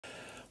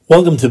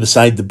Welcome to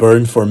Beside the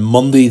Burn for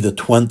Monday the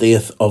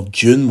 20th of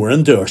June. We're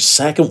into our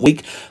second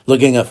week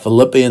looking at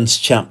Philippians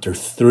chapter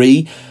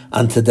 3,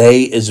 and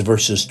today is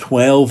verses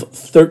 12,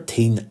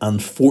 13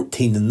 and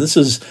 14. And this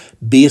is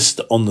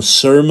based on the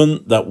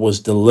sermon that was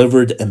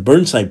delivered in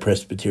Burnside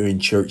Presbyterian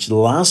Church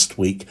last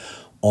week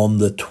on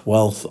the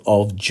 12th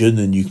of June.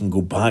 And you can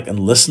go back and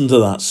listen to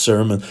that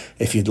sermon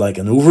if you'd like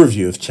an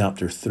overview of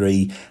chapter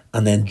 3,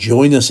 and then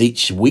join us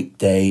each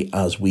weekday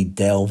as we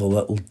delve a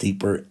little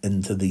deeper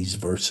into these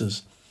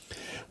verses.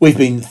 We've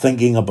been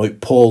thinking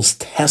about Paul's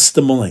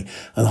testimony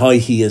and how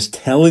he is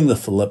telling the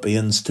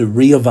Philippians to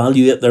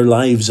reevaluate their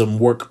lives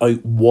and work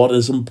out what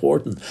is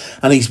important.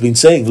 And he's been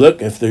saying,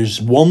 look, if there's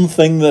one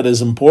thing that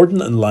is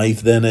important in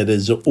life, then it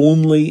is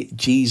only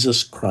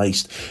Jesus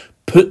Christ.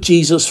 Put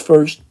Jesus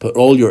first, put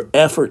all your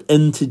effort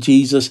into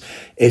Jesus.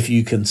 If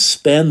you can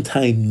spend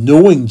time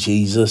knowing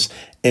Jesus,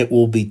 it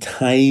will be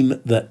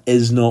time that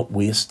is not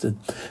wasted.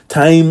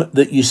 Time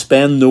that you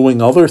spend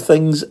knowing other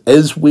things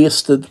is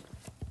wasted.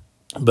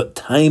 But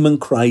time in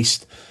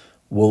Christ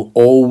will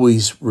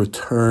always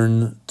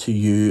return to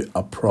you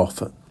a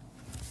profit.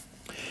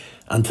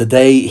 And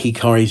today he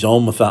carries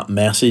on with that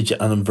message.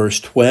 And in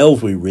verse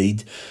 12 we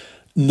read,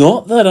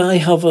 "Not that I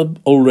have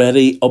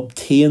already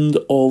obtained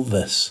all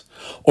this,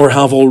 or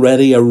have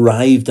already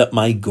arrived at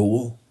my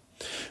goal."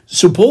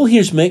 So Paul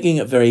here's making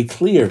it very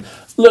clear.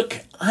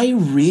 Look, I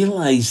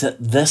realize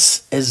that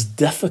this is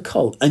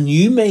difficult, and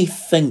you may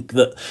think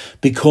that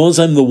because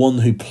I'm the one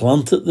who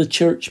planted the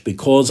church,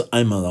 because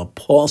I'm an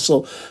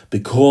apostle,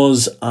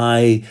 because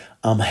I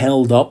am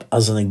held up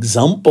as an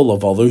example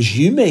of others,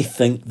 you may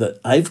think that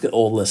I've got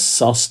all this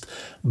sussed,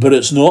 but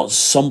it's not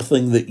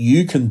something that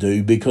you can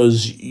do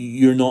because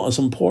you're not as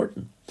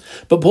important.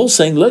 But Paul's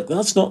saying, look,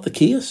 that's not the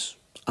case.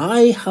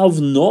 I have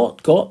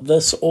not got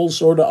this all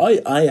sorted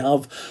out. I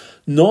have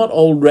not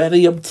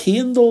already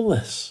obtained all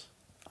this.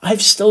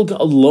 I've still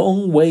got a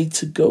long way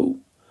to go.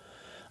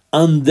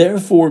 And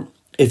therefore,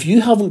 if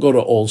you haven't got it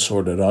all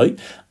sorted out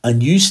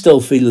and you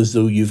still feel as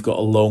though you've got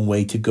a long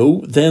way to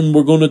go, then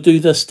we're going to do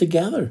this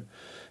together.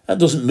 That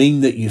doesn't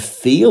mean that you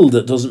failed.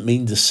 It doesn't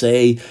mean to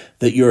say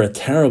that you're a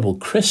terrible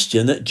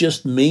Christian. It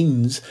just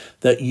means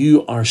that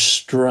you are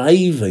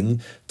striving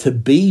to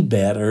be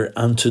better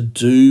and to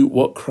do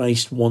what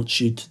Christ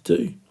wants you to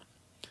do.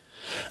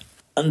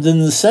 And in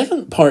the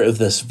second part of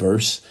this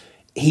verse,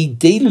 he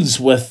deals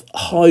with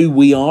how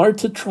we are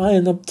to try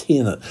and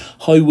obtain it,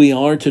 how we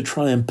are to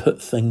try and put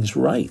things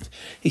right.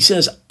 He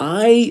says,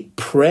 I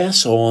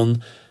press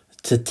on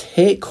to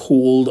take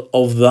hold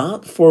of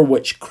that for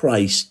which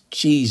Christ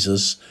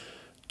Jesus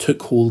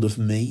took hold of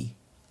me.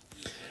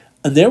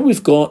 And there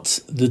we've got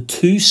the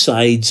two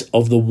sides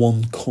of the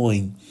one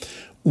coin,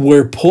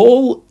 where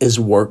Paul is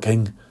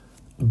working,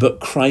 but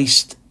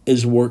Christ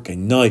is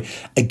working. Now,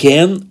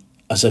 again,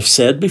 as I've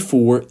said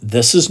before,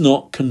 this is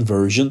not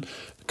conversion.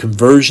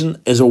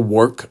 Conversion is a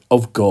work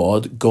of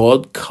God.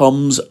 God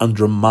comes and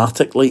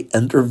dramatically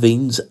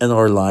intervenes in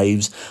our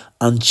lives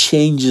and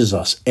changes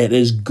us. It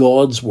is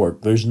God's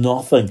work. There's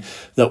nothing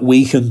that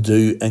we can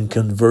do in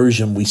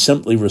conversion. We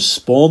simply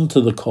respond to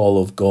the call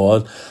of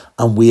God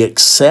and we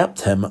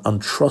accept him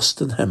and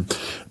trust in him.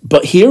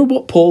 But here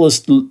what Paul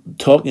is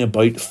talking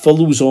about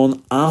follows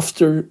on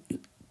after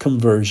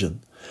conversion.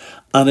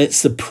 And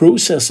it's the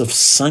process of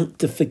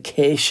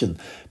sanctification,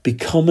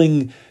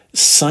 becoming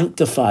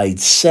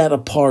sanctified, set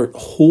apart,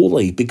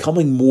 holy,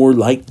 becoming more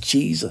like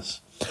Jesus.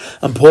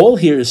 And Paul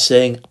here is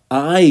saying,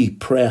 I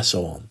press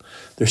on.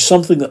 There's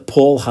something that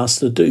Paul has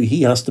to do.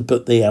 He has to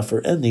put the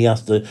effort in. He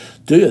has to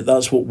do it.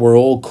 That's what we're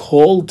all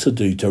called to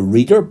do, to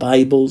read our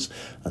Bibles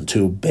and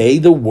to obey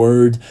the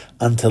word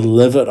and to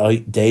live it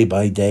out day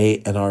by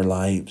day in our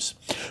lives.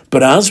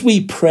 But as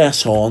we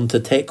press on to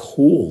take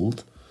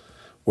hold,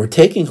 we're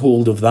taking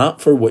hold of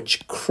that for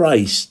which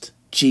Christ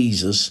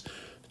Jesus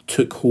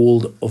took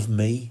hold of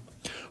me.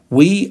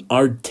 We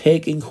are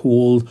taking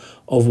hold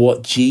of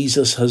what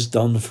Jesus has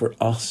done for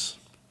us.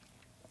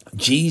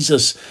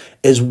 Jesus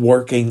is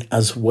working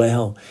as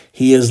well.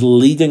 He is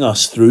leading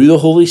us through the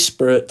Holy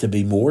Spirit to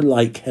be more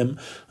like him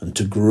and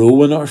to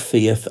grow in our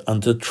faith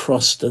and to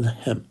trust in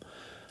him.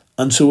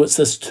 And so it's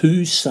this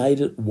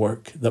two-sided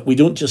work that we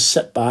don't just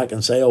sit back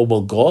and say, oh,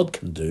 well, God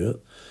can do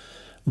it.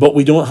 But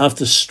we don't have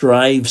to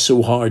strive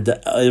so hard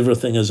that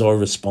everything is our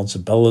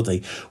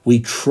responsibility. We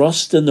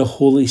trust in the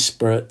Holy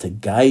Spirit to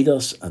guide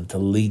us and to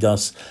lead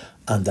us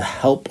and to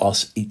help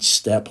us each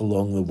step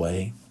along the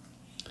way.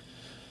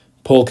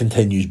 Paul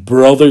continues,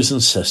 brothers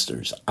and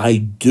sisters, I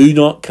do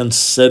not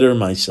consider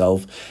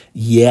myself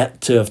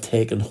yet to have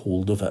taken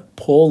hold of it.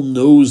 Paul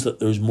knows that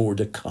there's more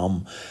to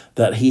come,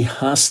 that he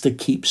has to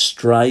keep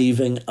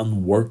striving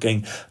and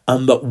working,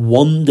 and that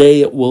one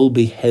day it will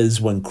be his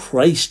when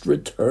Christ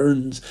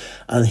returns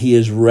and he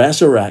is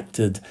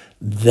resurrected.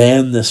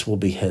 Then this will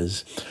be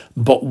his.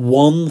 But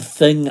one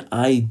thing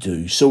I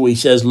do. So he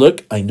says,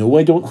 look, I know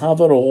I don't have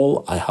it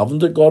all. I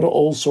haven't got it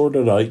all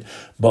sorted out.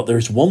 But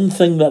there's one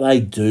thing that I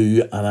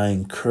do, and I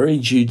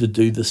encourage you to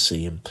do the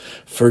same.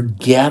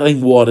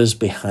 Forgetting what is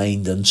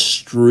behind and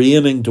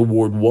straining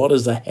toward what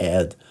is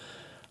ahead,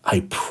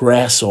 I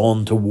press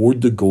on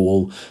toward the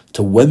goal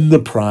to win the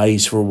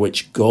prize for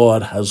which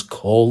God has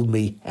called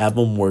me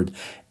heavenward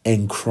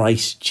in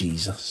Christ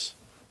Jesus.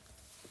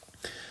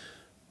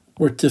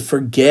 We're to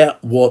forget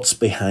what's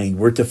behind.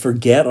 We're to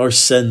forget our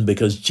sin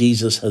because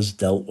Jesus has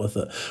dealt with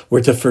it.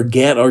 We're to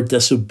forget our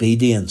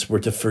disobedience. We're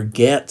to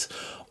forget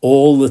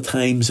all the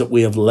times that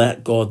we have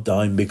let God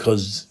down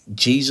because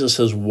Jesus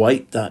has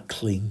wiped that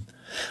clean.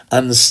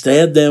 And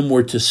instead then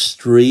we're to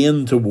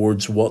strain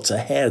towards what's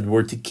ahead.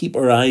 We're to keep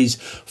our eyes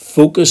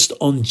focused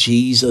on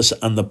Jesus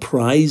and the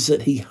prize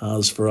that he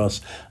has for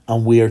us.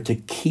 And we are to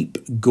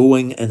keep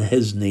going in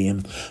his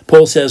name.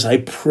 Paul says, I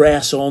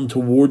press on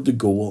toward the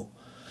goal.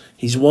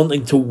 He's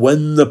wanting to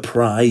win the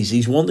prize.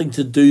 He's wanting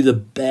to do the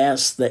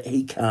best that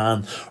he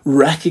can,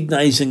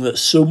 recognizing that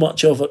so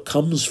much of it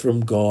comes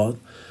from God,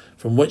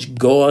 from which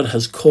God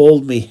has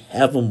called me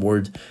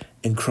heavenward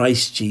in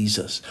Christ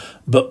Jesus.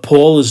 But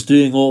Paul is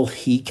doing all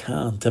he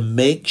can to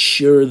make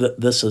sure that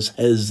this is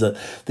his, that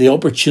the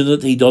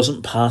opportunity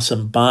doesn't pass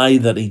him by,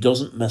 that he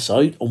doesn't miss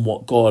out on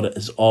what God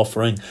is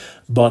offering,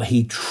 but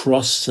he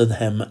trusts in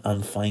him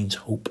and finds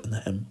hope in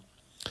him.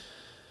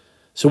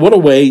 So what a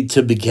way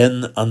to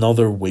begin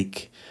another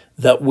week,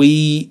 that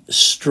we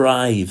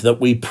strive, that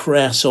we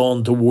press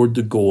on toward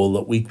the goal,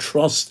 that we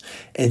trust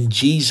in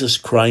Jesus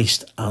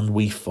Christ and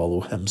we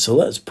follow him. So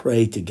let's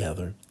pray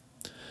together.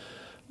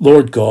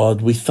 Lord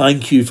God, we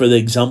thank you for the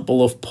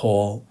example of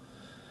Paul,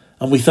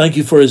 and we thank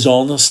you for his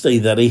honesty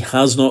that he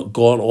has not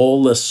got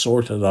all this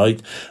sorted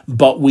out,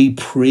 but we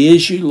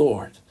praise you,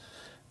 Lord,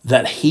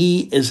 that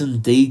he is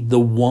indeed the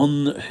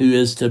one who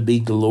is to be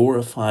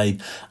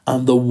glorified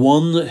and the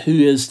one who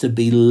is to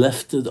be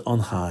lifted on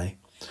high.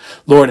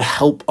 Lord,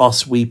 help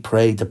us, we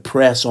pray, to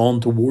press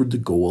on toward the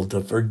goal,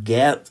 to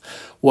forget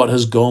what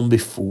has gone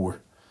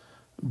before,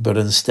 but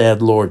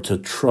instead, Lord, to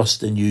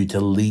trust in you to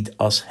lead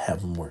us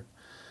heavenward.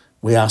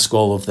 We ask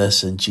all of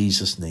this in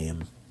Jesus'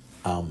 name.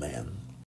 Amen.